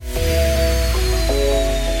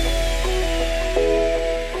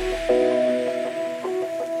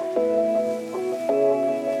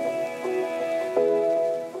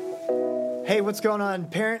What's going on,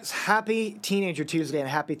 parents? Happy Teenager Tuesday and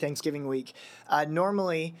happy Thanksgiving week.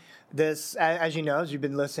 Normally, as you know, as you've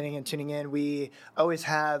been listening and tuning in, we're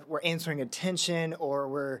answering attention or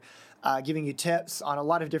we're giving you tips on a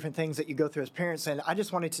lot of different things that you go through as parents. And I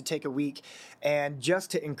just wanted to take a week and just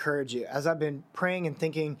to encourage you. As I've been praying and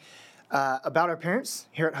thinking about our parents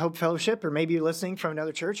here at Hope Fellowship, or maybe you're listening from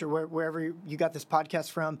another church or wherever you got this podcast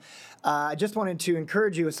from, I just wanted to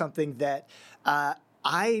encourage you with something that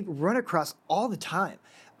I run across all the time.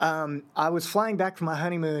 I was flying back from my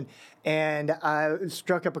honeymoon, and I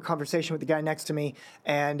struck up a conversation with the guy next to me,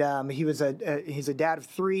 and he's a dad of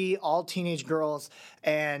three, all teenage girls.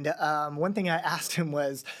 And one thing I asked him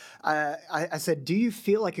was, I said, "Do you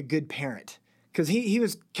feel like a good parent?" Because he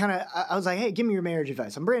was kind of, I was like, "Hey, give me your marriage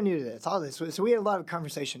advice. I'm brand new to this, all this." So we had a lot of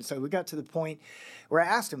conversation. So we got to the point where I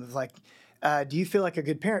asked him, do you feel like a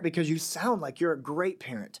good parent? Because you sound like you're a great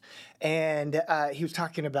parent. And he was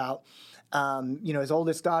talking about, his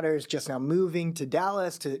oldest daughter is just now moving to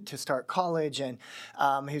Dallas to start college. And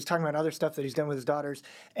he was talking about other stuff that he's done with his daughters.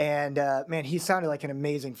 And man, he sounded like an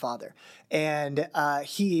amazing father. And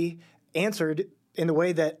he answered in the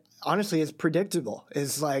way that honestly is predictable.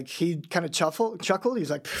 Is like he kind of chuckled. He's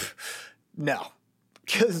like, no.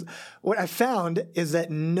 Because what I found is that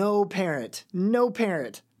no parent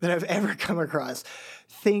that I've ever come across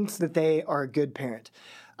thinks that they are a good parent.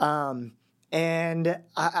 And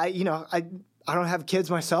I don't have kids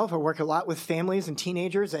myself. I work a lot with families and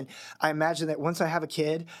teenagers, and I imagine that once I have a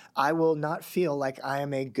kid, I will not feel like I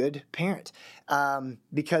am a good parent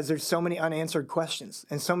because there's so many unanswered questions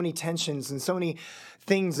and so many tensions and so many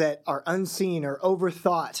things that are unseen or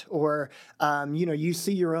overthought, or you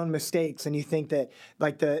see your own mistakes and you think that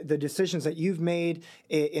like the decisions that you've made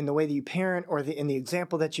in the way that you parent or in the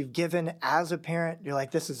example that you've given as a parent, you're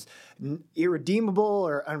like, this is irredeemable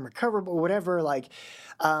or unrecoverable, whatever.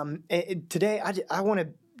 Today I want to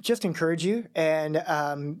just encourage you and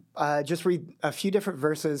just read a few different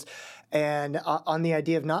verses and on the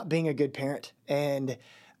idea of not being a good parent, and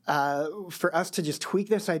for us to just tweak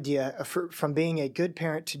this idea from being a good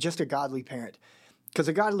parent to just a godly parent. Because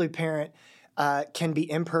a godly parent can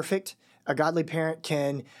be imperfect. A godly parent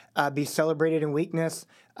can be celebrated in weakness.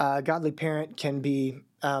 A godly parent can be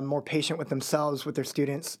more patient with themselves, with their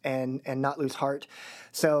students, and not lose heart.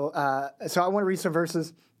 So I want to read some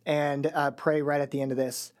verses and pray right at the end of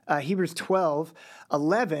this. Hebrews 12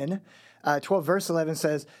 verse 11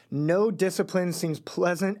 says, "No discipline seems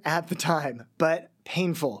pleasant at the time, but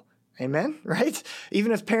painful." Amen, right?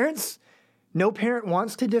 Even as parents, no parent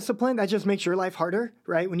wants to discipline. That just makes your life harder,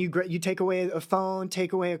 right? When you take away a phone,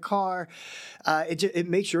 take away a car, it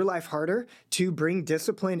makes your life harder to bring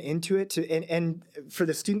discipline into it. And for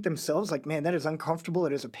the student themselves, like, man, that is uncomfortable.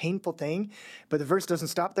 It is a painful thing. But the verse doesn't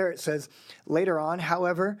stop there. It says later on,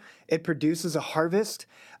 however, it produces a harvest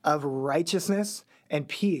of righteousness and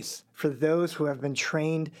peace for those who have been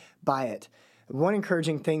trained by it. One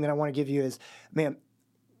encouraging thing that I want to give you is, man,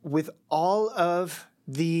 with all of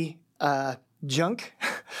the junk,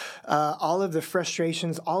 all of the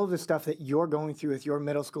frustrations, all of the stuff that you're going through with your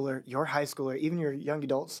middle schooler, your high schooler, even your young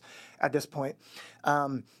adults at this point,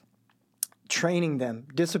 training them,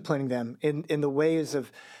 disciplining them in the ways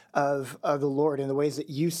of the Lord, in the ways that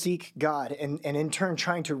you seek God, and in turn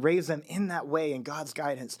trying to raise them in that way in God's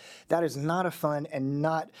guidance. That is not a fun and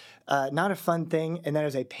not a fun thing, and that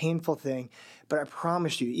is a painful thing. But I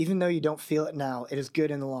promise you, even though you don't feel it now, it is good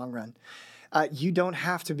in the long run. You don't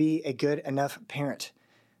have to be a good enough parent,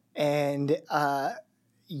 and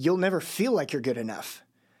you'll never feel like you're good enough.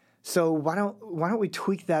 So why don't we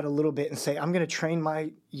tweak that a little bit and say, I'm going to train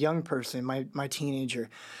my young person, my teenager,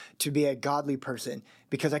 to be a godly person,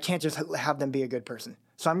 because I can't just have them be a good person.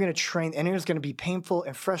 So I'm going to train, and it's going to be painful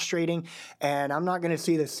and frustrating, and I'm not going to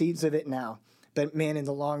see the seeds of it now. But man, in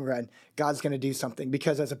the long run, God's going to do something.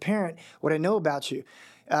 Because as a parent, what I know about you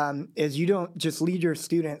is you don't just lead your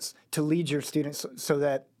students to lead your students so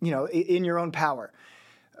that, in your own power.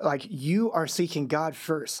 Like, you are seeking God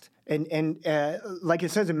first. And like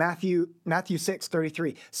it says in Matthew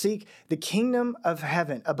 6:33, seek the kingdom of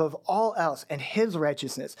heaven above all else and his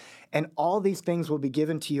righteousness, and all these things will be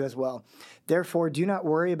given to you as well. Therefore, do not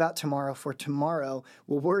worry about tomorrow, for tomorrow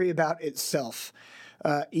will worry about itself.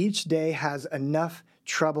 Each day has enough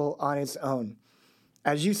trouble on its own.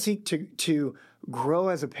 As you seek to grow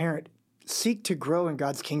as a parent, seek to grow in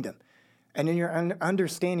God's kingdom and in your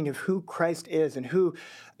understanding of who Christ is and who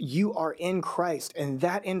you are in Christ. And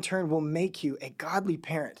that in turn will make you a godly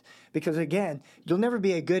parent. Because again, you'll never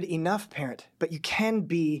be a good enough parent, but you can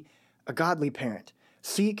be a godly parent.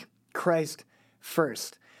 Seek Christ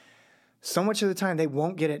first. So much of the time, they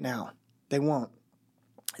won't get it now. They won't.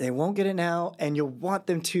 They won't get it now, and you'll want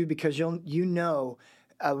them to because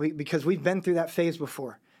because we've been through that phase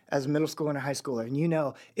before as a middle school and a high schooler.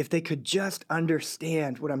 And if they could just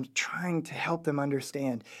understand what I'm trying to help them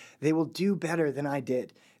understand, they will do better than I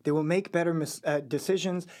did. They will make better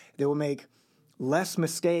decisions. They will make less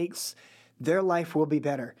mistakes. Their life will be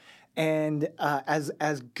better. And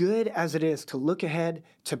as good as it is to look ahead,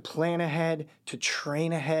 to plan ahead, to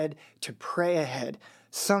train ahead, to pray ahead,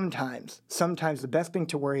 sometimes the best thing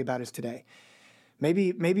to worry about is today.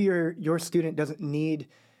 Maybe your student doesn't need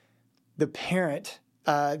the parent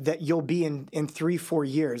that you'll be in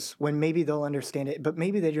 3-4 years when maybe they'll understand it, but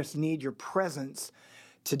maybe they just need your presence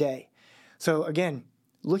today. So again,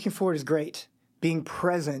 looking forward is great. Being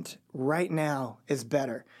present right now is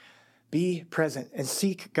better. Be present and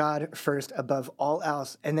seek God first above all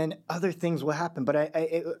else, and then other things will happen. But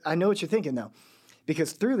I know what you're thinking, though,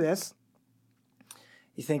 because through this,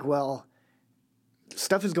 you think, well,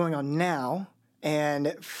 stuff is going on now,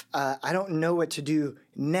 and I don't know what to do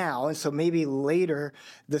now, and so maybe later,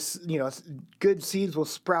 good seeds will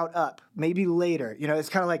sprout up. Maybe later, it's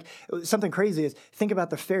kind of like something crazy is think about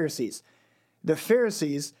the Pharisees. The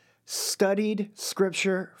Pharisees studied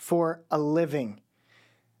Scripture for a living.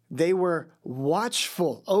 They were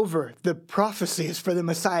watchful over the prophecies for the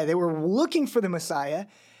Messiah. They were looking for the Messiah,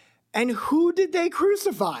 and who did they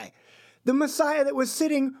crucify? The Messiah that was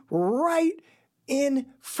sitting right in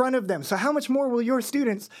front of them. So how much more will your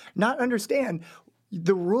students not understand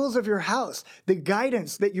the rules of your house, the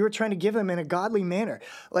guidance that you're trying to give them in a godly manner?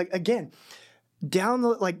 Again,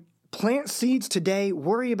 plant seeds today,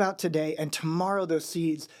 worry about today, and tomorrow those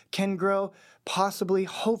seeds can grow, possibly,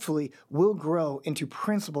 hopefully, will grow into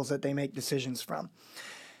principles that they make decisions from.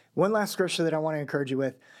 One last scripture that I want to encourage you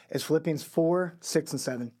with is Philippians 4, 6, and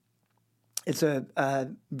 7. It's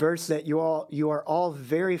a verse that you are all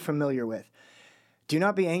very familiar with. Do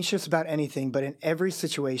not be anxious about anything, but in every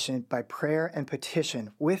situation, by prayer and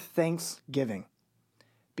petition, with thanksgiving,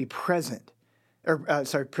 present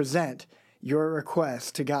your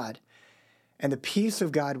requests to God. And the peace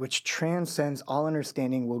of God, which transcends all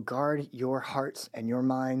understanding, will guard your hearts and your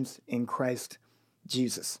minds in Christ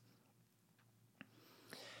Jesus.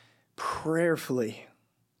 Prayerfully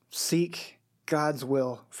seek God's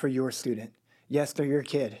will for your student. Yes, they're your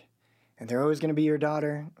kid, and they're always going to be your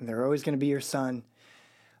daughter, and they're always going to be your son.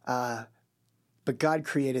 But God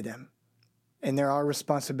created them, and they're our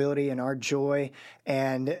responsibility and our joy.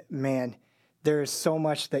 And man, there is so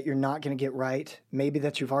much that you're not going to get right, maybe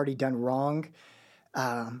that you've already done wrong,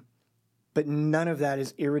 but none of that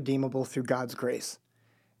is irredeemable through God's grace.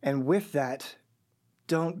 And with that,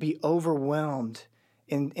 don't be overwhelmed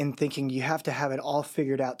in thinking you have to have it all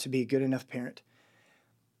figured out to be a good enough parent.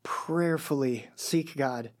 Prayerfully seek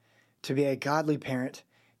God to be a godly parent,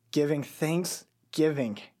 giving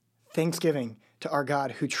thanksgiving to our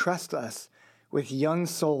God who trusts us with young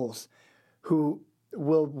souls who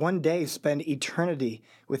will one day spend eternity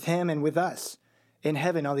with him and with us in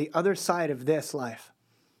heaven on the other side of this life.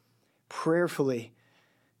 Prayerfully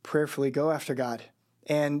go after God.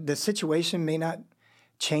 And the situation may not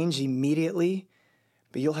change immediately,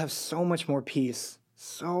 but you'll have so much more peace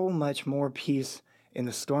in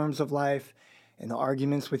the storms of life, in the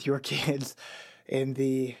arguments with your kids, in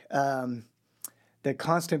the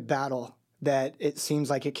constant battle that it seems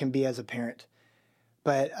like it can be as a parent.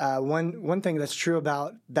 But one thing that's true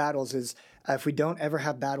about battles is if we don't ever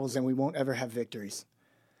have battles, then we won't ever have victories.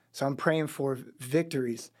 So I'm praying for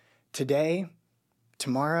victories today,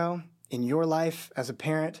 tomorrow, in your life as a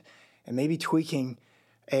parent, and maybe tweaking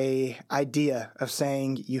a idea of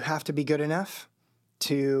saying you have to be good enough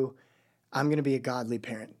to I'm going to be a godly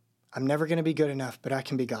parent. I'm never going to be good enough, but I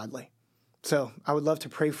can be godly. So I would love to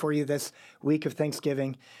pray for you this week of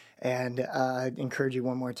Thanksgiving and encourage you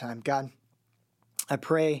one more time. God, I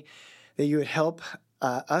pray that you would help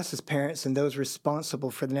us as parents and those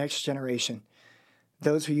responsible for the next generation,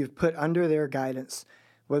 those who you've put under their guidance,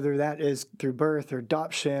 whether that is through birth or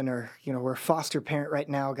adoption or, we're a foster parent right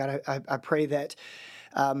now. God, I pray that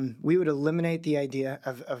we would eliminate the idea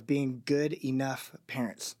of being good enough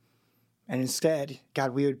parents. And instead,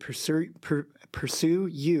 God, we would pursue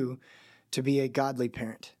you to be a godly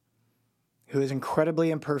parent who is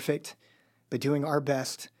incredibly imperfect, but doing our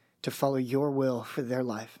best to follow your will for their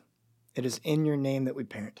life. It is in your name that we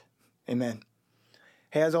parent. Amen.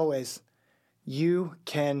 Hey, as always, you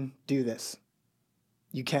can do this.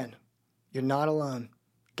 You can. You're not alone.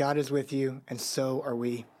 God is with you, and so are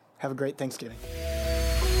we. Have a great Thanksgiving.